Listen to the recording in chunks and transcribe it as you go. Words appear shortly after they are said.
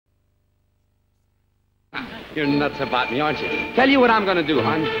You're nuts about me, aren't you? Tell you what I'm gonna do,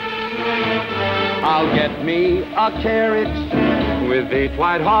 hon. I'll get me a carriage with 8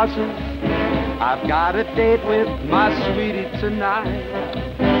 white horses. I've got a date with my sweetie tonight.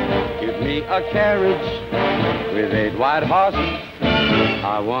 Give me a carriage with 8 white horses.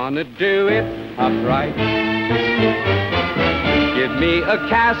 I wanna do it upright. Give me a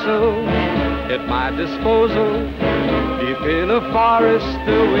castle at my disposal, deep in a forest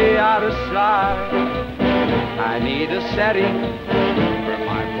way out of sight. I need a setting for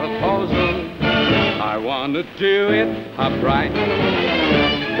my proposal. I want to do it upright.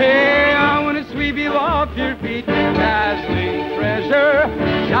 Hey, I want to sweep you off your feet, dazzling treasure.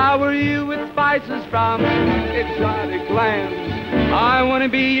 Shower you with spices from exotic lands. I want to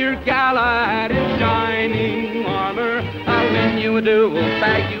be your gala in shining armor. I'll win you a duel,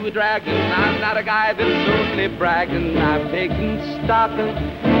 bag you a dragon. I'm not a guy that's only bragging. I've taken stock of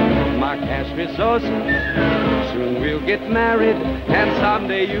my cash resources. Soon we'll get married, and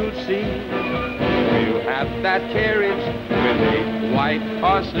someday you'll see we'll have that carriage with 8 white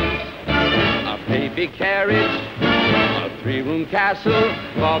horses, a baby carriage, a 3-room castle,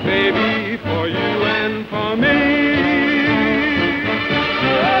 for baby, for you and for me.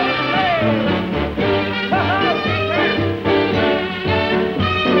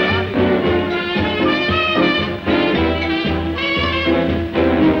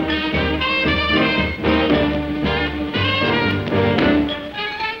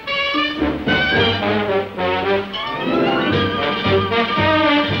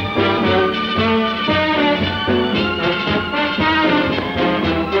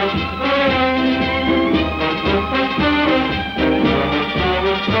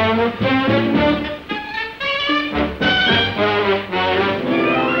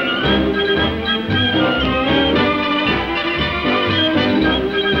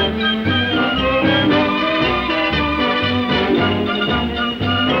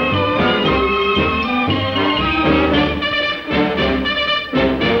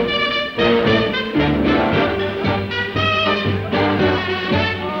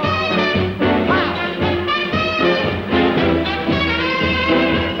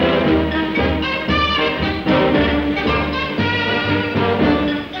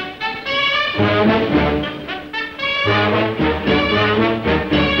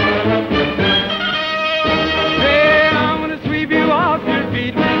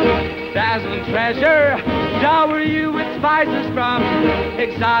 Dazzling treasure, shower you with spices from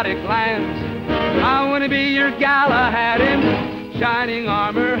exotic lands. I want to be your Galahad in shining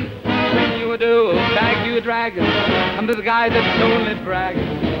armor. Win you a duel, bag you a dragon. I'm the guy that's only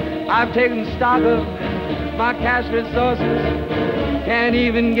bragging. I've taken stock of my cash resources. Can't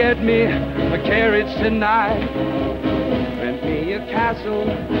even get me a carriage tonight. Rent me a castle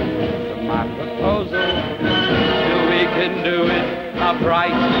for my proposal, till we can do it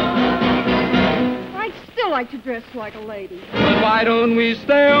upright. I still like to dress like a lady. But why don't we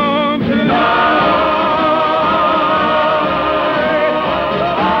stay home tonight?